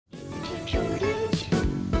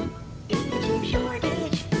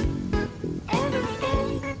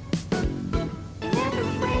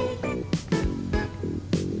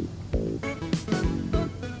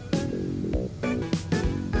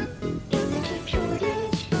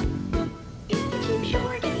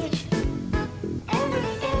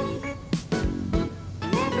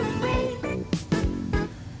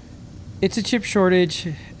It's a chip shortage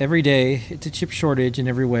every day. It's a chip shortage in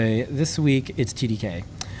every way. This week, it's TDK.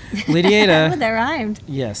 Ladyada. That rhymed.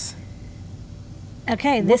 Yes.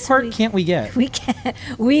 Okay. What part can't we get? We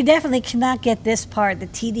definitely cannot get this part, the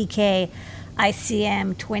TDK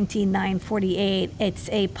ICM-20948. It's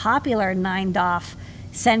a popular 9DOF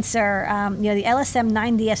sensor. The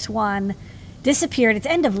LSM9DS1 disappeared. It's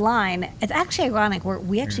end of line. It's actually ironic.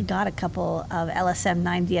 We actually got a couple of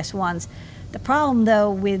LSM9DS1s. The problem,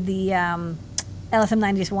 though, with the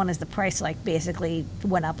LSM9DS1 is the price basically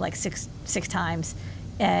went up six times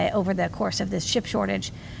over the course of this chip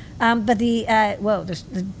shortage. But there's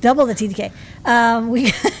double the TDK. I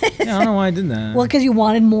don't know why I did that. Well, because you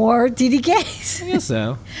wanted more TDKs. I guess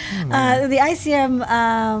so. The ICM,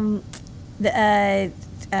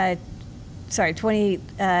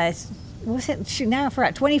 what was it? Shoot, now I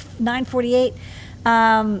forgot. 2948.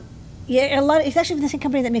 It's actually the same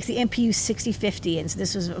company that makes the MPU 6050, and so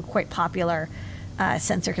this was a quite popular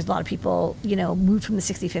sensor because a lot of people, moved from the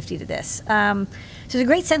 6050 to this. So it's a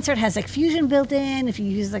great sensor. It has fusion built in. If you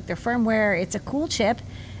use their firmware, it's a cool chip.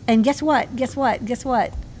 And guess what?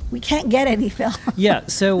 We can't get any, Phil. Yeah,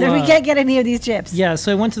 so we can't get any of these chips. Yeah,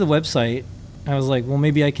 so I went to the website. I was like, well,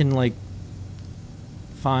 maybe I can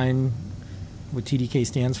find what TDK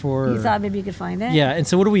stands for. You thought maybe you could find it? Yeah, and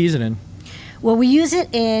so what do we use it in? Well, we use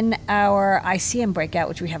it in our ICM breakout,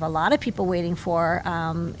 which we have a lot of people waiting for.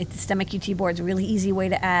 It's the STEMMA QT board. It's a really easy way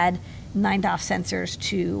to add 9DOF sensors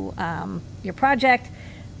to your project.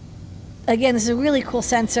 Again, this is a really cool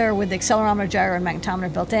sensor with the accelerometer, gyro, and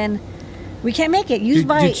magnetometer built in. We can't make it.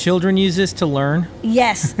 Do children use this to learn?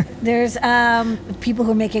 Yes. There's people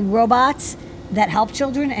who are making robots that help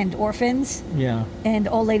children and orphans. Yeah. And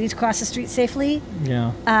old ladies cross the street safely.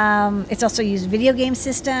 Yeah. It's also used video game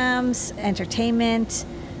systems, entertainment,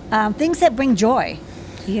 things that bring joy,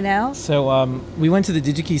 So we went to the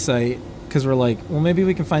Digi-Key site because we're like, well, maybe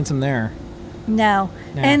we can find some there. No.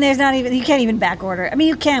 And there's not even, you can't even back order. I mean,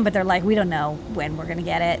 you can, but they're like, we don't know when we're going to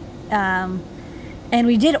get it. And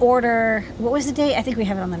we did order, what was the date? I think we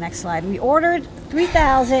have it on the next slide. We ordered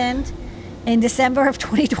 3,000 in December of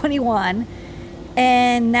 2021.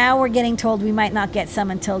 And now we're getting told we might not get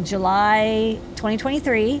some until July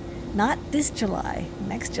 2023, not this July,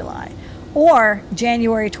 next July, or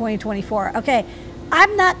January 2024. Okay,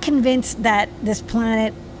 I'm not convinced that this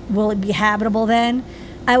planet will be habitable then.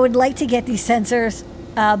 I would like to get these sensors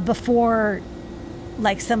before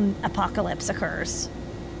some apocalypse occurs.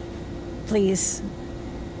 Please.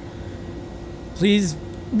 Please,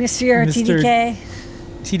 Monsieur TDK.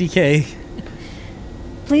 TDK.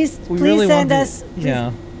 Please really send us.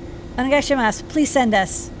 Yeah. Please send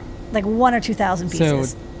us 1,000 or 2,000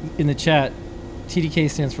 pieces. So in the chat, TDK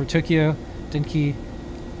stands for Tokyo Denki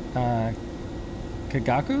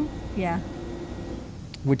Kagaku? Yeah.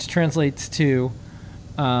 Which translates to...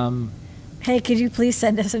 hey, could you please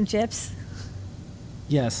send us some chips?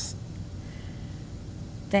 Yes.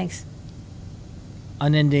 Thanks.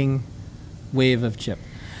 Unending wave of chip.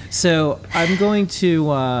 So I'm going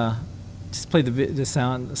to... just play the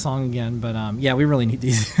song again, but we really need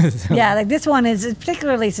these. So. Yeah, this one is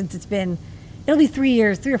particularly since it'll be 3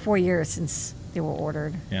 or 4 years since they were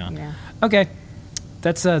ordered. Yeah. Okay,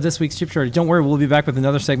 that's this week's chip shortage. Don't worry, we'll be back with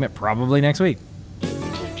another segment probably next week.